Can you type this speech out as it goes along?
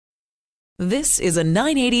This is a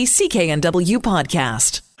 980 CKNW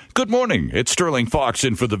podcast. Good morning. It's Sterling Fox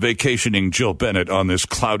in for the vacationing Jill Bennett on this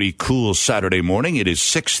cloudy, cool Saturday morning. It is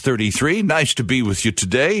 6:33. Nice to be with you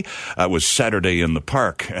today. It was Saturday in the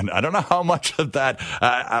park, and I don't know how much of that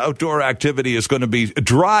outdoor activity is going to be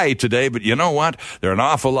dry today, but you know what? There are an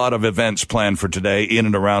awful lot of events planned for today in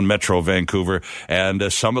and around Metro Vancouver,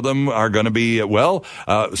 and some of them are going to be, some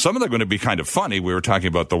of them are going to be kind of funny. We were talking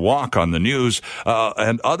about the walk on the news,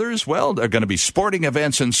 and others, they're going to be sporting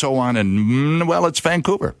events and so on, and, it's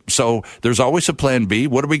Vancouver. So there's always a plan B.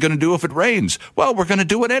 What are we going to do if it rains? Well, we're going to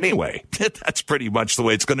do it anyway. That's pretty much the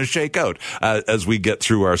way it's going to shake out as we get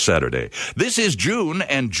through our Saturday. This is June,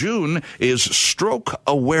 and June is Stroke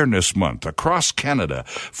Awareness Month across Canada.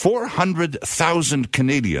 400,000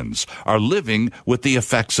 Canadians are living with the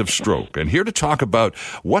effects of stroke. And here to talk about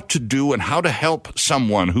what to do and how to help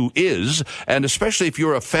someone who is, and especially if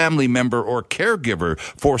you're a family member or caregiver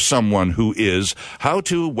for someone who is, how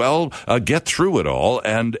to, get through it all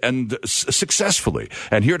and successfully.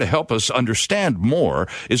 And here to help us understand more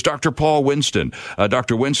is Dr. Paul Winston.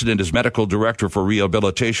 Dr. Winston is Medical Director for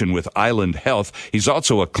Rehabilitation with Island Health. He's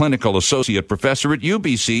also a Clinical Associate Professor at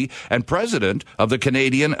UBC and President of the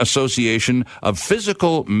Canadian Association of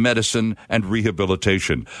Physical Medicine and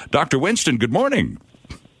Rehabilitation. Dr. Winston, good morning.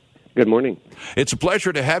 Good morning. It's a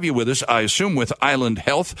pleasure to have you with us, I assume, with Island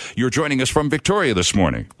Health. You're joining us from Victoria this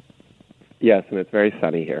morning. Yes, and it's very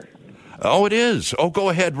sunny here. Oh, it is. Oh, go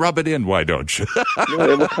ahead. Rub it in. Why don't you? No,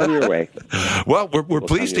 it will come your way. Well, we're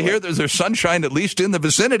pleased to hear there's sunshine at least in the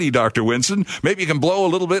vicinity, Dr. Winston. Maybe you can blow a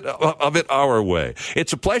little bit of it our way.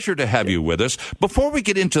 It's a pleasure to have you with us. Before we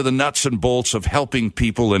get into the nuts and bolts of helping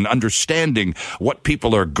people and understanding what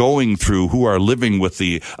people are going through who are living with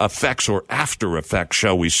the effects or after effects,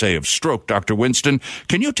 shall we say, of stroke, Dr. Winston,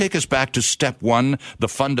 can you take us back to step one, the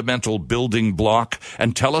fundamental building block,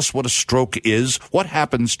 and tell us what a stroke is? What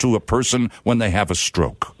happens to a person when they have a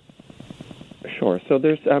stroke? Sure. So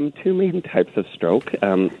there's two main types of stroke.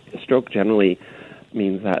 Stroke generally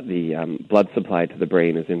means that the blood supply to the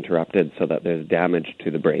brain is interrupted so that there's damage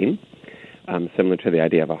to the brain, similar to the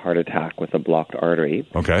idea of a heart attack with a blocked artery.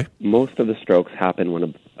 Okay. Most of the strokes happen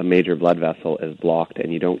when a major blood vessel is blocked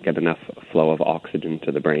and you don't get enough flow of oxygen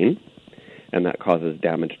to the brain, and that causes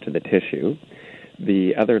damage to the tissue.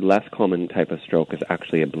 The other less common type of stroke is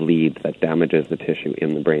actually a bleed that damages the tissue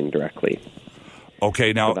in the brain directly.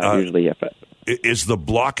 Okay, now, so usually is the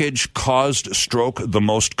blockage-caused stroke the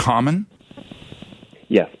most common?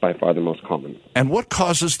 Yes, by far the most common. And what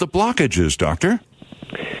causes the blockages, doctor?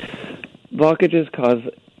 Blockages cause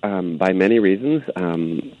by many reasons.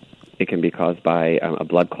 It can be caused by a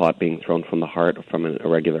blood clot being thrown from the heart from an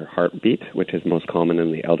irregular heartbeat, which is most common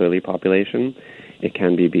in the elderly population. It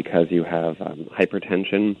can be because you have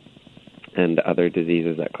hypertension and other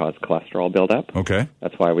diseases that cause cholesterol buildup. Okay.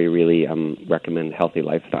 That's why we really recommend healthy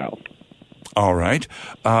lifestyle. All right.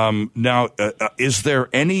 Now, is there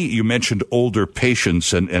any, you mentioned older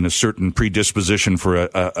patients and a certain predisposition for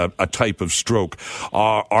a type of stroke.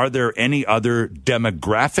 Are there any other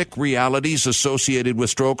demographic realities associated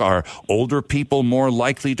with stroke? Are older people more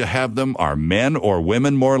likely to have them? Are men or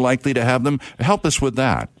women more likely to have them? Help us with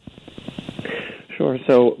that. Sure.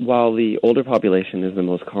 So while the older population is the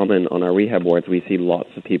most common, on our rehab wards, we see lots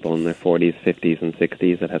of people in their 40s, 50s, and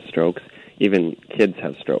 60s that have strokes. Even kids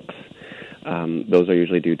have strokes. Those are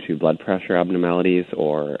usually due to blood pressure abnormalities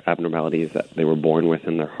or abnormalities that they were born with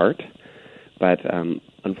in their heart. But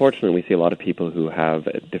unfortunately, we see a lot of people who have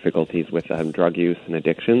difficulties with drug use and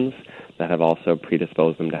addictions that have also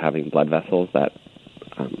predisposed them to having blood vessels that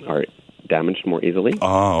are damaged more easily.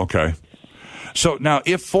 Oh, okay. So now,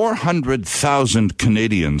 if 400,000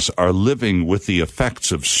 Canadians are living with the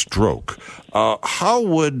effects of stroke, how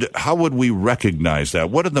would we recognize that?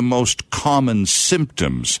 What are the most common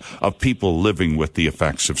symptoms of people living with the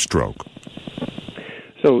effects of stroke?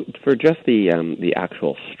 So for just the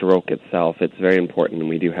actual stroke itself, it's very important, and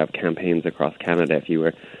we do have campaigns across Canada. If you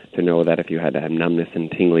were to know that if you had numbness and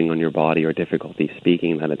tingling on your body or difficulty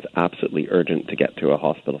speaking, that it's absolutely urgent to get to a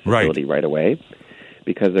hospital facility right away.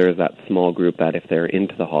 Because there is that small group that if they're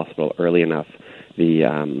into the hospital early enough,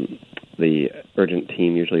 the urgent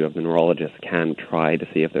team, usually of the neurologist, can try to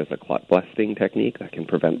see if there's a clot busting technique that can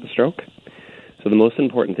prevent the stroke. So the most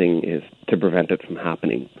important thing is to prevent it from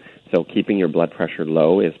happening. So keeping your blood pressure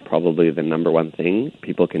low is probably the number one thing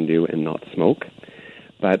people can do and not smoke.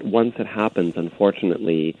 But once it happens,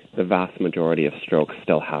 unfortunately, the vast majority of strokes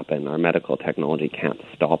still happen. Our medical technology can't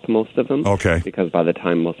stop most of them. Okay. Because by the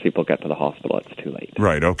time most people get to the hospital, it's too late.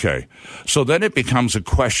 Right. Okay. So then it becomes a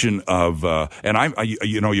question of,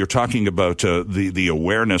 you're talking about the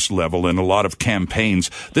awareness level in a lot of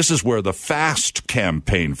campaigns. This is where the FAST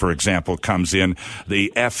campaign, for example, comes in.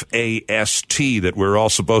 The FAST that we're all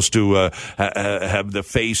supposed to have the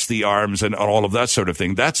face, the arms, and all of that sort of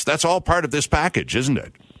thing. That's all part of this package, isn't it?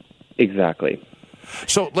 Exactly.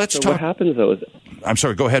 So let's talk. What happens, though, is... I'm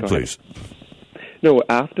sorry, go ahead, please. No,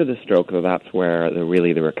 after the stroke, though, that's where the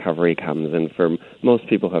recovery comes. And for most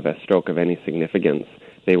people who have a stroke of any significance,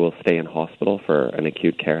 they will stay in hospital for an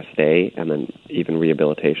acute care stay and then even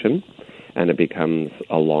rehabilitation, and it becomes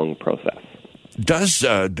a long process.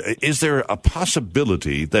 Is there a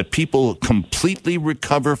possibility that people completely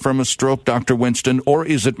recover from a stroke, Dr. Winston, or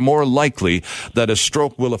is it more likely that a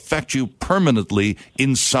stroke will affect you permanently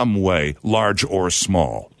in some way, large or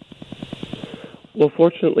small? Well,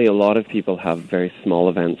 fortunately, a lot of people have very small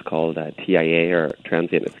events called TIA, or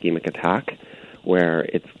transient ischemic attack, where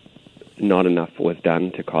it's not enough was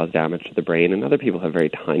done to cause damage to the brain, and other people have very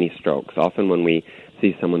tiny strokes. Often when we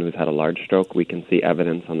see someone who's had a large stroke, we can see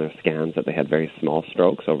evidence on their scans that they had very small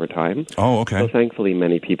strokes over time. Oh, okay. So thankfully,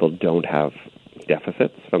 many people don't have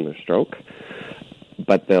deficits from their stroke,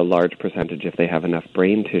 but the large percentage, if they have enough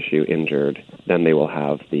brain tissue injured, then they will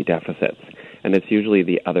have the deficits. And it's usually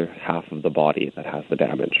the other half of the body that has the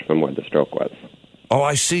damage from where the stroke was. Oh,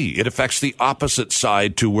 I see. It affects the opposite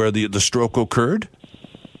side to where the stroke occurred?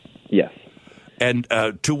 Yes. And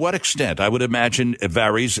to what extent? I would imagine it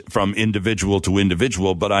varies from individual to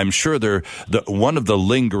individual, but I'm sure one of the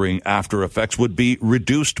lingering after effects would be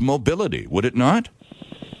reduced mobility, would it not?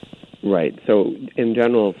 Right. So in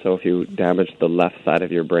general, if you damage the left side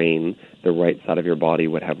of your brain, the right side of your body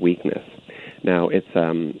would have weakness. Now, it's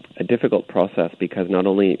a difficult process because not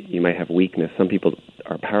only you might have weakness, some people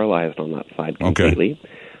are paralyzed on that side completely. Okay.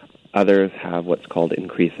 Others have what's called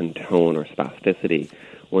increase in tone or spasticity.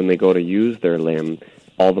 When they go to use their limb,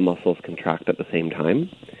 all the muscles contract at the same time,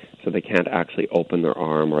 so they can't actually open their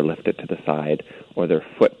arm or lift it to the side, or their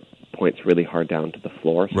foot points really hard down to the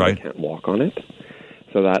floor, so They can't walk on it.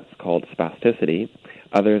 So that's called spasticity.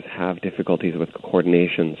 Others have difficulties with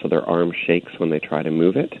coordination, so their arm shakes when they try to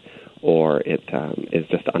move it, or it is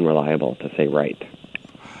just unreliable to say right.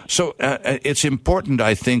 So it's important,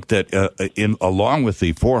 I think, that along with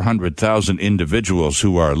the 400,000 individuals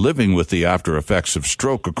who are living with the after effects of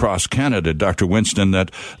stroke across Canada, Dr. Winston,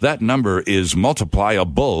 that number is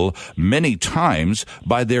multipliable many times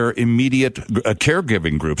by their immediate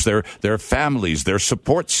caregiving groups, their families, their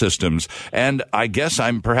support systems. And I guess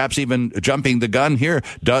I'm perhaps even jumping the gun here.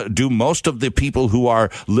 Do most of the people who are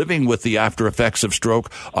living with the after effects of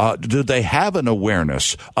stroke, do they have an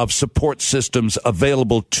awareness of support systems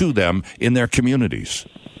available to them in their communities?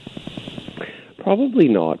 Probably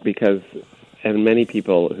not, because many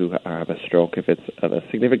people who have a stroke, if it's of a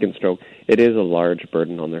significant stroke, it is a large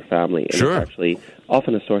burden on their family. And Sure. It's actually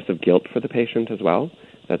often a source of guilt for the patient as well,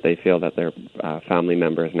 that they feel that their family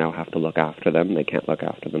members now have to look after them. They can't look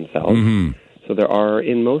after themselves. Mm-hmm. So there are,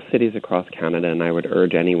 in most cities across Canada, and I would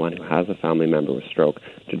urge anyone who has a family member with stroke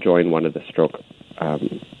to join one of the stroke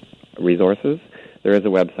resources. There is a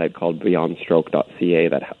website called beyondstroke.ca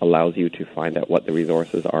that allows you to find out what the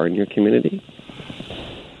resources are in your community.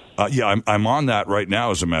 I'm on that right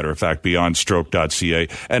now, as a matter of fact, beyondstroke.ca.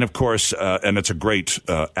 And, of course, and it's a great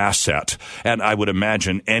asset. And I would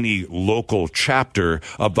imagine any local chapter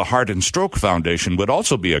of the Heart and Stroke Foundation would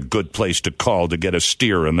also be a good place to call to get a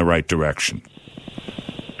steer in the right direction.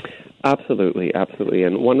 Absolutely, absolutely.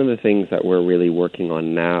 And one of the things that we're really working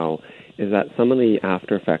on now is that some of the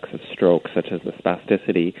after effects of stroke, such as the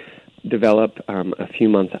spasticity, develop a few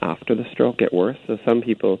months after the stroke, get worse. So some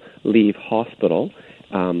people leave hospital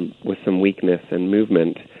with some weakness and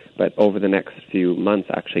movement, but over the next few months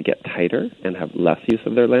actually get tighter and have less use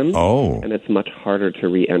of their limbs. Oh. And it's much harder to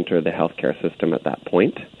re-enter the healthcare system at that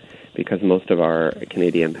point, because most of our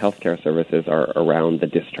Canadian healthcare services are around the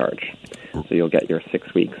discharge. So you'll get your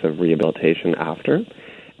 6 weeks of rehabilitation after.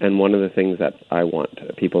 And one of the things that I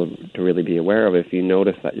want people to really be aware of, if you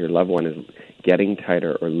notice that your loved one is getting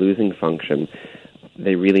tighter or losing function,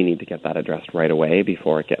 they really need to get that addressed right away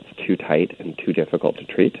before it gets too tight and too difficult to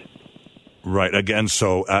treat. Right. Again,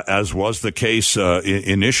 so as was the case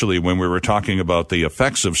initially when we were talking about the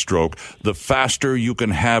effects of stroke, the faster you can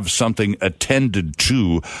have something attended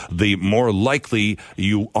to, the more likely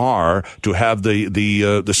you are to have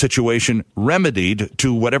the situation remedied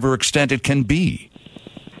to whatever extent it can be.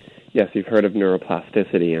 Yes, you've heard of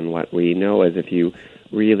neuroplasticity, and what we know is if you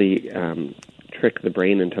really trick the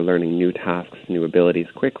brain into learning new tasks, new abilities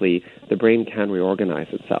quickly, the brain can reorganize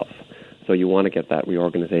itself. So you want to get that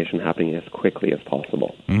reorganization happening as quickly as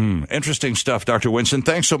possible. Interesting stuff, Dr. Winston.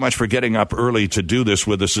 Thanks so much for getting up early to do this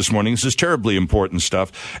with us this morning. This is terribly important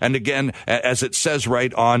stuff. And again, as it says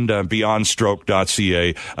right on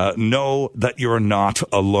beyondstroke.ca, know that you're not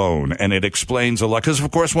alone. And it explains a lot. Because,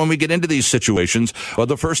 of course, when we get into these situations, well,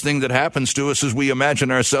 the first thing that happens to us is we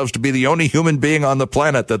imagine ourselves to be the only human being on the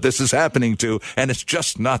planet that this is happening to. And it's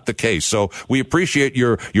just not the case. So we appreciate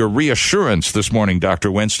your reassurance this morning,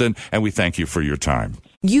 Dr. Winston, and we thank you for your time.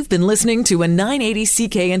 You've been listening to a 980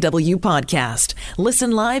 CKNW podcast.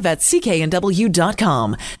 Listen live at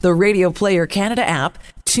cknw.com, the Radio Player Canada app,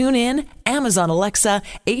 tune in, Amazon Alexa,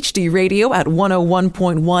 HD Radio at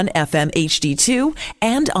 101.1 FM HD2,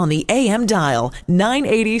 and on the AM dial,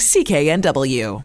 980 CKNW.